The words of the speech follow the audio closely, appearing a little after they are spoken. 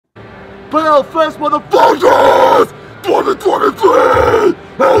Bell Fest, motherfuckers! 2023!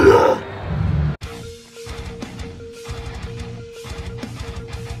 Hell yeah!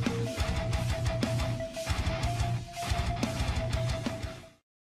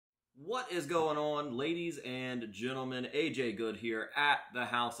 What is going on, ladies and gentlemen? AJ Good here at the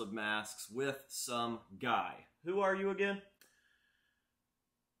House of Masks with some guy. Who are you again?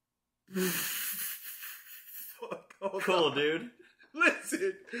 Cool, dude.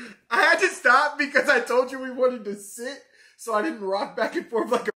 Listen, I had to stop because I told you we wanted to sit, so I didn't rock back and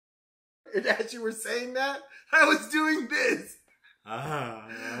forth like a and as you were saying that, I was doing this.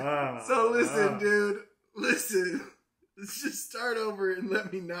 So listen, dude. Listen. Let's just start over and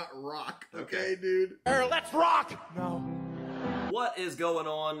let me not rock. Okay, dude? Let's rock! No. What is going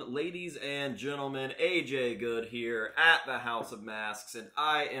on, ladies and gentlemen? AJ Good here at the House of Masks, and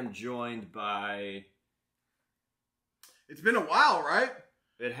I am joined by... It's been a while, right?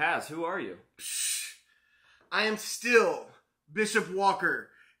 It has. Who are you? I am still Bishop Walker,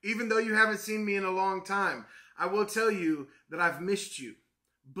 even though you haven't seen me in a long time. I will tell you that I've missed you,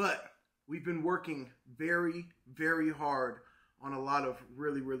 but we've been working very, very hard on a lot of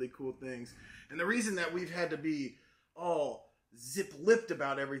really, really cool things. And the reason that we've had to be all zip-lipped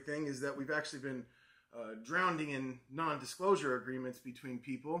about everything is that we've actually been drowning in non-disclosure agreements between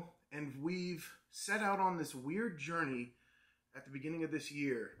people. And we've set out on this weird journey at the beginning of this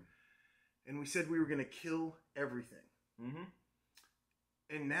year. And we said we were going to kill everything. Mm-hmm.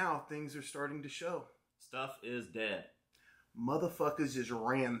 And now things are starting to show. Stuff is dead. Motherfuckers just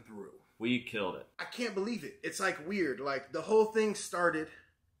ran through. We killed it. I can't believe it. It's like weird. Like the whole thing started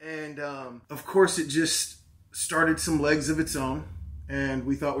and of course it just started some legs of its own. And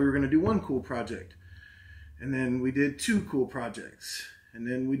we thought we were going to do one cool project. And then we did 2 cool projects. And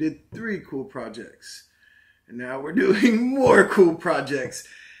then we did 3 cool projects. And now we're doing more cool projects.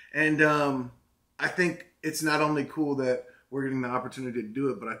 And I think it's not only cool that we're getting the opportunity to do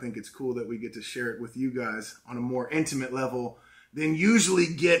it, but I think it's cool that we get to share it with you guys on a more intimate level than usually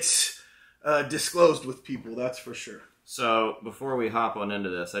gets disclosed with people, that's for sure. So, before we hop on into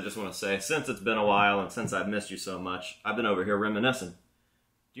this, I just want to say, since it's been a while and since I've missed you so much, I've been over here reminiscing. Do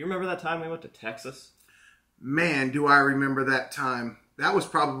you remember that time we went to Texas? Man, do I remember that time. That was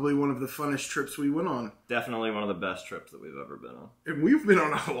probably one of the funnest trips we went on. Definitely one of the best trips that we've ever been on. And we've been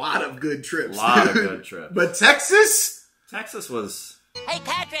on a lot of good trips. A lot of good trips. But Texas? Texas was... Hey,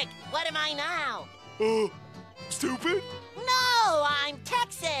 Patrick, what am I now? Stupid? No, I'm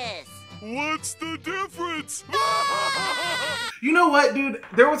Texas. What's the difference? You know what, dude?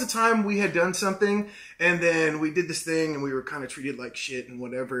 There was a time we had done something, and then we did this thing, and we were kind of treated like shit and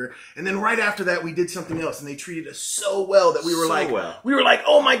whatever. And then right after that, we did something else, and they treated us so well that we were we were like,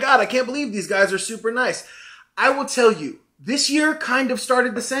 oh my God, I can't believe these guys are super nice. I will tell you, this year kind of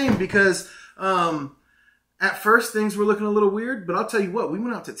started the same because at first things were looking a little weird, but I'll tell you what, we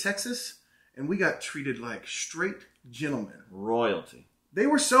went out to Texas, and we got treated like straight gentlemen. Royalty. They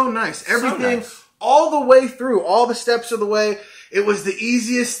were so nice. Everything, so nice. All the way through, all the steps of the way. It was the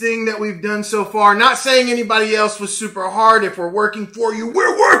easiest thing that we've done so far. Not saying anybody else was super hard. If we're working for you,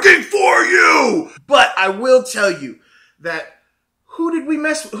 we're working for you! But I will tell you that who did we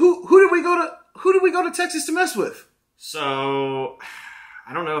mess with? Who did we go to Texas to mess with? So,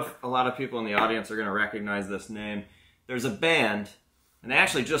 I don't know if a lot of people in the audience are going to recognize this name. There's a band, and they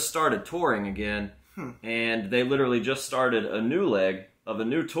actually just started touring again. And they literally just started a new leg of a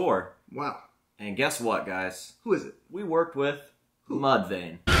new tour. Wow. And guess what, guys? Who is it? We worked with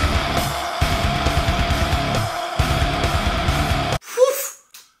Mudvayne.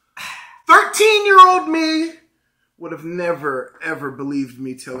 13-year-old me would have never, ever believed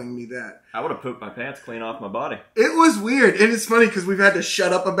me telling me that. I would have pooped my pants clean off my body. It was weird. And it's funny because we've had to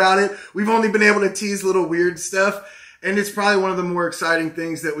shut up about it. We've only been able to tease little weird stuff. And it's probably one of the more exciting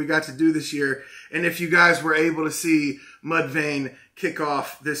things that we got to do this year. And if you guys were able to see Mudvayne kick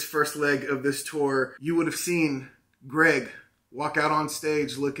off this first leg of this tour, you would have seen Greg walk out on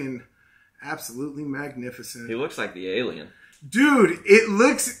stage looking absolutely magnificent. He looks like the alien. Dude,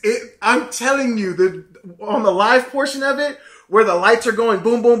 I'm telling you, on the live portion of it, where the lights are going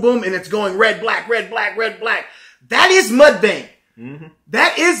boom, boom, boom, and it's going red, black, red, black, red, black, that is Mudvayne. Mm-hmm.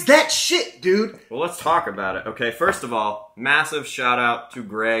 That is that shit, dude. Well, let's talk about it. Okay, first of all, massive shout out to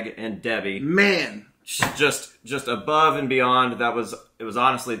Greg and Debbie. Man. Just above and beyond. It was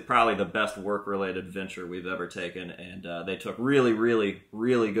honestly probably the best work-related venture we've ever taken, and they took really, really,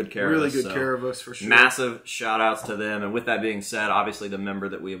 really good care of us. Really good care of us, for sure. Massive shout outs to them, and with that being said, obviously the member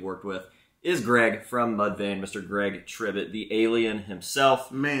that we have worked with is Greg from Mudvayne, Mr. Greg Tribbett, the alien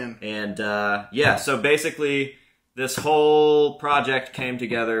himself. Man. And yeah, so basically this whole project came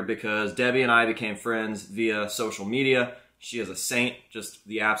together because Debbie and I became friends via social media. She is a saint, just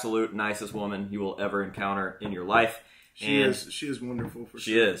the absolute nicest woman you will ever encounter in your life. She is wonderful for sure.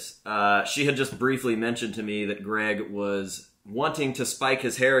 She is. She had just briefly mentioned to me that Greg was wanting to spike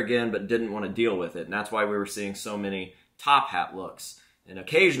his hair again, but didn't want to deal with it. And that's why we were seeing so many top hat looks. And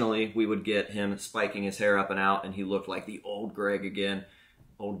occasionally we would get him spiking his hair up and out, and he looked like the old Greg again.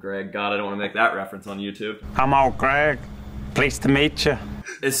 Old Greg. God, I don't want to make that reference on YouTube. I'm old Greg. Pleased to meet you.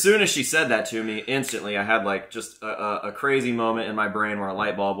 As soon as she said that to me, instantly I had like just a crazy moment in my brain where a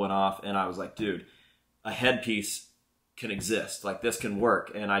light bulb went off, and I was like, dude, a headpiece can exist. Like, this can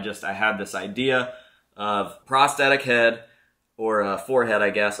work. And I had this idea of prosthetic head, or a forehead, I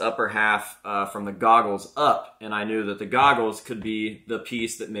guess, upper half from the goggles up. And I knew that the goggles could be the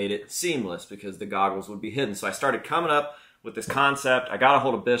piece that made it seamless because the goggles would be hidden. So I started coming up with this concept. I got a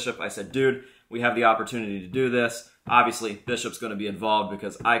hold of Bishop. I said, dude, we have the opportunity to do this. Obviously, Bishop's going to be involved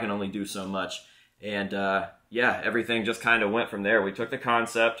because I can only do so much. And yeah, everything just kind of went from there. We took the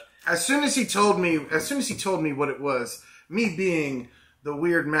concept. As soon as he told me what it was, me being the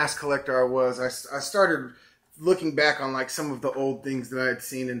weird mask collector I was, I started looking back on like some of the old things that I had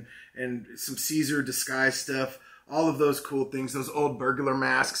seen and some Caesar disguise stuff, all of those cool things, those old burglar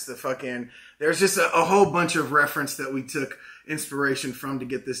masks, there's just a whole bunch of reference that we took inspiration from to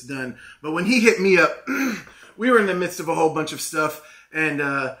get this done. But when he hit me up, we were in the midst of a whole bunch of stuff, and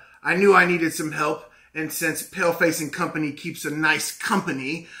I knew I needed some help. And since Paleface and Company keeps a nice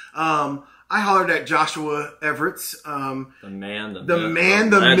company, I hollered at Joshua Everett's, The man, the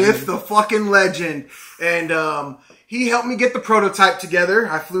myth, the fucking legend. And he helped me get the prototype together.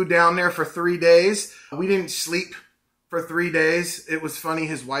 I flew down there for 3 days. We didn't sleep for 3 days. It was funny.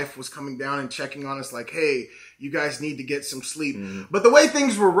 His wife was coming down and checking on us like, hey, you guys need to get some sleep. But the way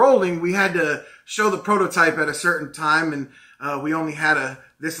things were rolling, we had to show the prototype at a certain time, and we only had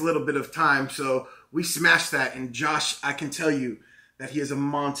this little bit of time. So we smashed that. And Josh, I can tell you that he is a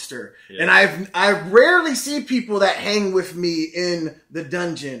monster. Yeah. And I rarely see people that hang with me in the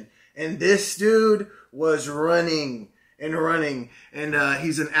dungeon. And this dude was running. And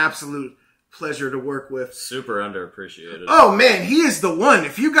he's an absolute pleasure to work with. Super underappreciated. Oh man, he is the one.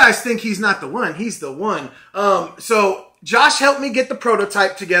 If you guys think he's not the one, he's the one. So Josh helped me get the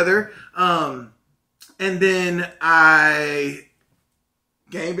prototype together. And then I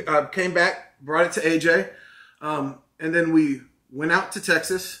came back, brought it to AJ. And then we went out to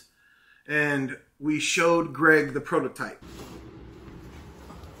Texas and we showed Greg the prototype.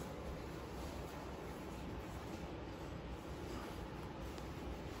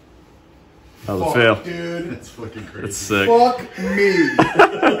 How's it feel? Dude. That's fucking crazy. It's sick. Fuck me.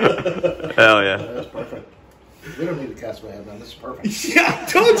 Hell yeah. That's perfect. We don't need to cast my head now. This is perfect. Yeah, I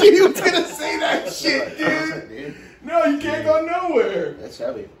told you he was going to say that shit, dude. No, you can't go nowhere. That's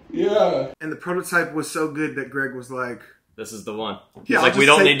heavy. Yeah. And the prototype was so good that Greg was like, this is the one. Yeah, He's like, we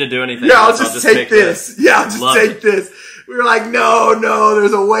don't need to do anything. Yeah, I'll just take this. Yeah, I'll just take this. We were like, no,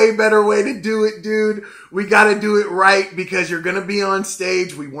 there's a way better way to do it, dude. We got to do it right because you're going to be on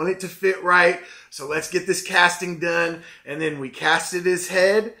stage. We want it to fit right. So let's get this casting done. And then we casted his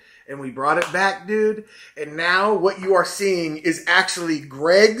head and we brought it back, dude. And now what you are seeing is actually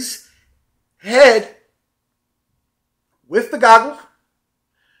Greg's head with the goggles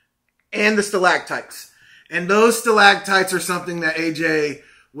and the stalactites. And those stalactites are something that AJ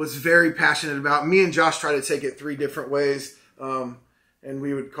was very passionate about. Me and Josh tried to take it 3 different ways. And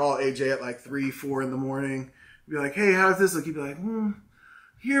we would call AJ at like 3, 4 in the morning. We'd be like, hey, how does this look? He'd be like,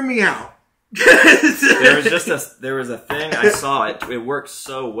 hear me out. there was a thing I saw. It worked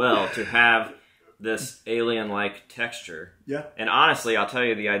so well to have this alien-like texture. Yeah. And honestly, I'll tell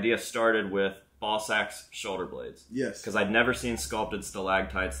you, the idea started with Balzac's shoulder blades. Yes. Because I'd never seen sculpted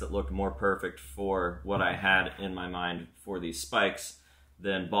stalactites that looked more perfect for what I had in my mind for these spikes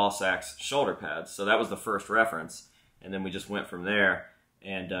than Balzac's shoulder pads. So that was the first reference. And then we just went from there.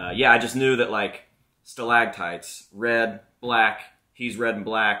 And yeah, I just knew that like stalactites, red, black, he's red and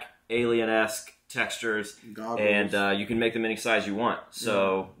black, alien-esque textures, goggles. And you can make them any size you want.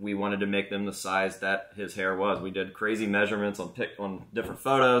 So we wanted to make them the size that his hair was. We did crazy measurements on different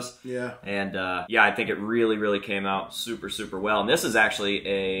photos. Yeah. And yeah, I think it really, really came out super, super well. And this is actually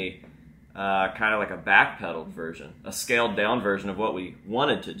a kind of like a backpedaled version, a scaled down version of what we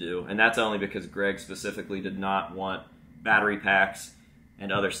wanted to do. And that's only because Greg specifically did not want battery packs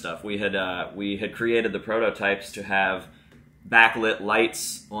and other stuff. We had created the prototypes to have backlit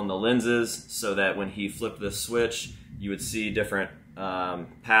lights on the lenses so that when he flipped this switch, you would see different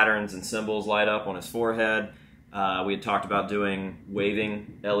patterns and symbols light up on his forehead. We had talked about doing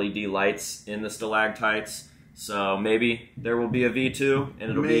waving LED lights in the stalactites So maybe there will be a V2,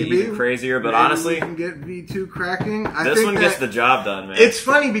 and it'll Maybe. be even crazier. But Maybe honestly, we can get V2 cracking. this one gets the job done, man. It's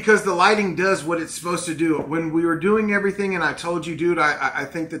funny because the lighting does what it's supposed to do. When we were doing everything, and I told you, dude, I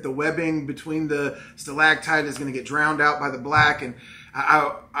think that the webbing between the stalactite is going to get drowned out by the black, and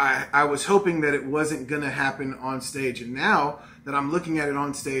I was hoping that it wasn't going to happen on stage. And now that I'm looking at it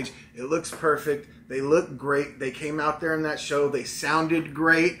on stage, it looks perfect. They look great. They came out there in that show. They sounded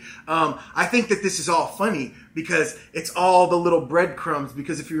great. I think that this is all funny because it's all the little breadcrumbs.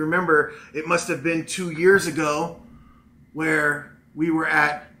 Because if you remember, it must have been 2 years ago where we were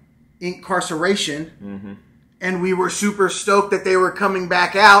at Incarceration, and we were super stoked that they were coming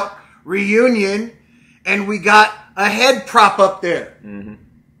back out, reunion, and we got a head prop up there.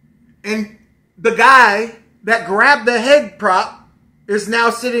 And the guy that grabbed the head prop is now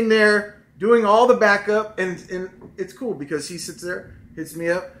sitting there doing all the backup, and it's cool because he sits there, hits me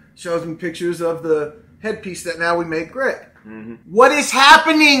up, shows me pictures of the headpiece that now we make Greg. What is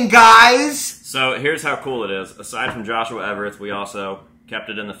happening, guys? So here's how cool it is. Aside from Joshua Everett's, we also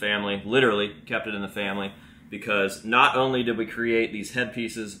kept it in the family, literally kept it in the family, because not only did we create these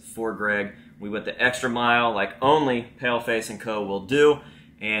headpieces for Greg, we went the extra mile like only Paleface & Co. will do,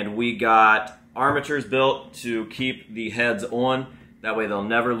 and we got armatures built to keep the heads on. That way they'll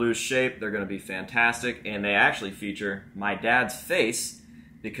never lose shape. They're going to be fantastic. And they actually feature my dad's face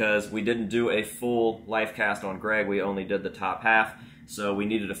because we didn't do a full life cast on Greg. We only did the top half. So we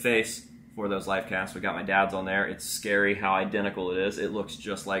needed a face for those life casts. We got my dad's on there. It's scary how identical it is. It looks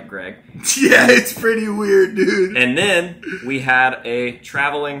just like Greg. Yeah, it's pretty weird, dude. And then we had a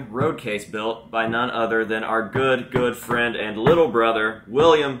traveling road case built by none other than our good friend and little brother,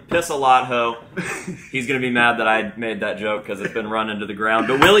 William Piss-a-Lot-Ho. He's going to be mad that I made that joke because it's been run into the ground.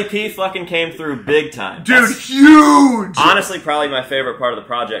 But Willie P fucking came through big time. Dude, That's huge! honestly probably my favorite part of the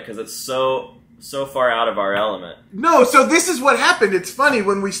project because it's so far out of our element. No, so this is what happened. It's funny,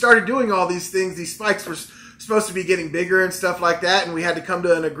 when we started doing all these things, these spikes were supposed to be getting bigger and stuff like that, and we had to come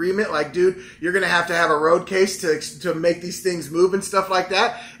to an agreement, like, dude, you're going to have a road case to make these things move and stuff like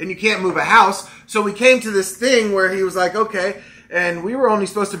that, and you can't move a house. So we came to this thing where he was like, okay, and we were only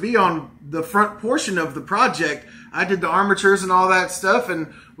supposed to be on the front portion of the project. I did the armatures and all that stuff,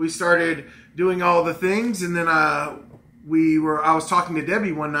 and we started doing all the things, and then I was talking to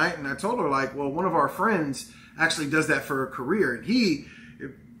Debbie one night, and I told her, like, well, one of our friends actually does that for a career. And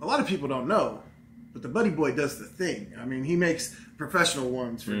a lot of people don't know, but the Buddy Boy does the thing. I mean, he makes professional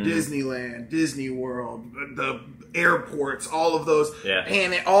ones for Disneyland, Disney World, the airports, all of those,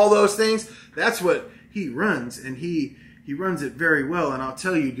 and all those things. That's what he runs, and he runs it very well. And I'll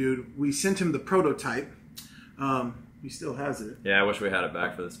tell you, dude, we sent him the prototype. He still has it. Yeah, I wish we had it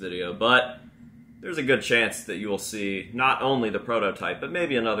back for this video, but there's a good chance that you will see not only the prototype, but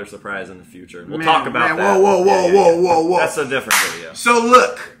maybe another surprise in the future. We'll talk about that. Whoa. That's a different video. So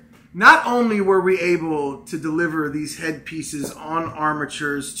look, not only were we able to deliver these headpieces on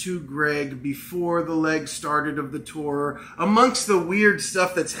armatures to Greg before the leg started of the tour, amongst the weird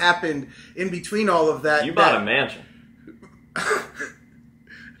stuff that's happened in between all of that. You bought a mansion.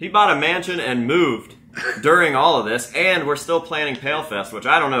 He bought a mansion and moved during all of this, and we're still planning Palefest, which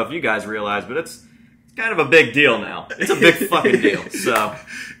I don't know if you guys realize, but it's kind of a big deal now. It's a big fucking deal. So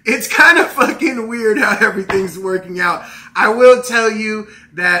it's kind of fucking weird how everything's working out. I will tell you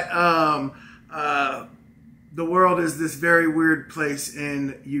that the world is this very weird place,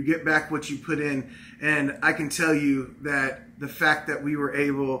 and you get back what you put in. And I can tell you that the fact that we were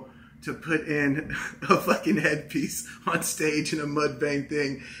able to put in a fucking headpiece on stage in a Mudvayne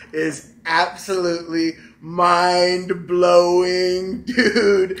thing is absolutely mind-blowing,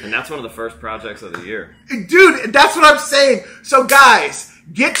 dude. And that's one of the first projects of the year. Dude, that's what I'm saying. So guys,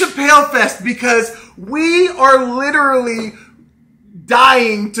 get to Palefest because we are literally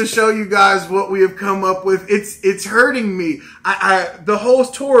dying to show you guys what we have come up with. It's hurting me. The whole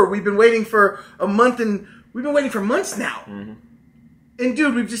tour, we've been waiting for a month, and we've been waiting for months now. And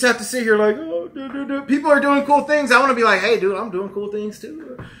dude, we just have to sit here like, oh, people are doing cool things. I want to be like, hey, dude, I'm doing cool things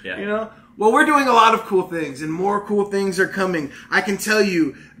too. Yeah. You know? Well, we're doing a lot of cool things, and more cool things are coming. I can tell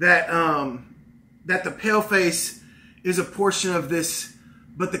you that that the Paleface is a portion of this,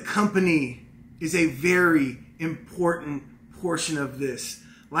 but the company is a very important portion of this.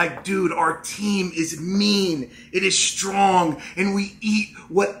 Like, dude, our team is mean. It is strong, and we eat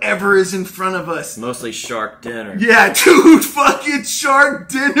whatever is in front of us. Mostly shark dinner. Yeah, dude, fucking shark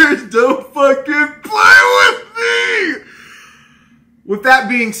dinners. Don't fucking play with me. With that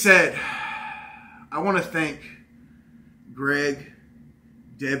being said, I want to thank Greg,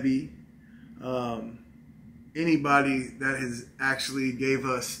 Debbie, anybody that has actually gave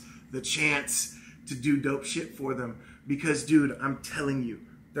us the chance to do dope shit for them. Because, dude, I'm telling you,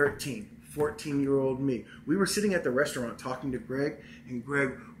 13, 14-year-old me. We were sitting at the restaurant talking to Greg, and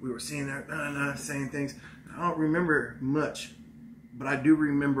Greg, we were saying that, saying things. I don't remember much, but I do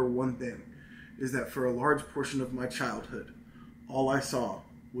remember one thing, is that for a large portion of my childhood, all I saw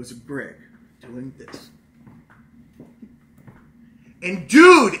was Greg doing this. And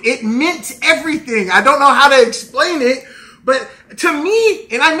dude, it meant everything. I don't know how to explain it, but to me,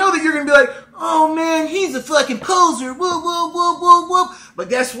 and I know that you're going to be like, oh man, he's a fucking poser, whoop, whoop, whoop, whoop, whoop. But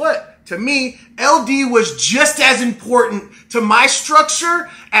guess what? To me, LD was just as important to my structure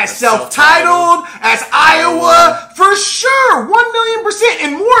as Self-Titled, as Iowa, for sure, 1,000,000%,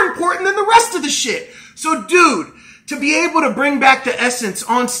 and more important than the rest of the shit. So dude, to be able to bring back the essence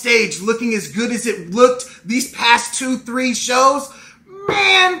on stage looking as good as it looked these past 2-3 shows,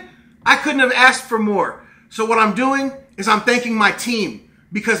 man, I couldn't have asked for more. So what I'm doing is I'm thanking my team,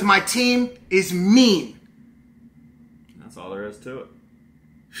 because my team is mean. That's all there is to it.